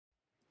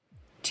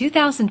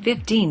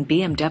2015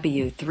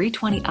 BMW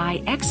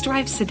 320i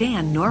xDrive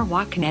Sedan,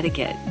 Norwalk,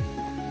 Connecticut.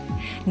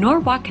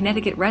 Norwalk,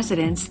 Connecticut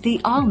residents, the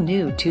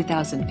all-new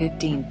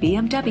 2015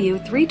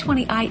 BMW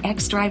 320i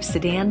xDrive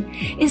Sedan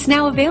is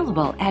now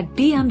available at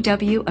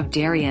BMW of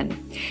Darien.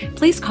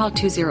 Please call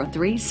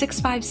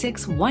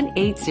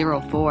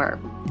 203-656-1804.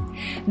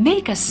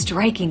 Make a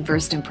striking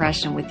first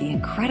impression with the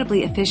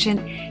incredibly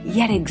efficient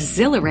yet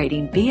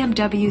exhilarating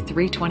BMW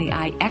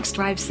 320i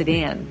xDrive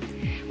Sedan.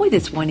 With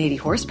its 180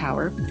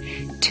 horsepower,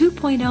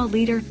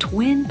 2.0-liter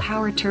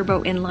TwinPower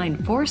Turbo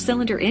inline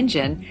 4-cylinder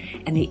engine,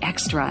 and the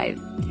xDrive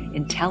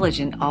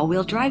intelligent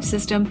all-wheel drive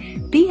system,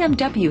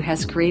 BMW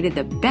has created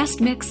the best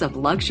mix of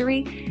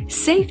luxury,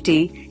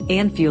 safety,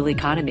 and fuel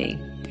economy.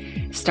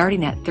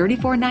 Starting at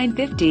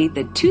 $34,950,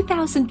 the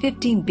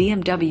 2015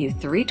 BMW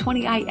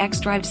 320i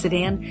xDrive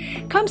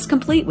Sedan comes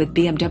complete with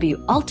BMW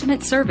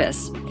Ultimate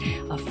Service,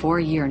 a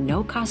 4-year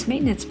no-cost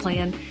maintenance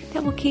plan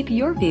that will keep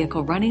your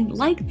vehicle running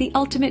like the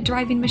ultimate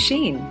driving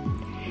machine.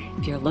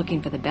 If you're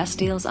looking for the best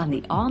deals on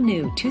the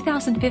all-new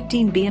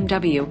 2015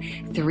 BMW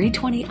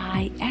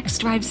 320i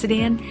xDrive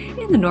Sedan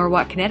in the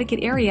Norwalk, Connecticut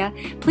area,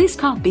 please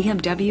call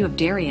BMW of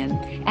Darien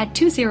at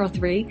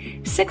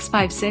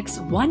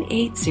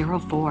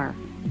 203-656-1804.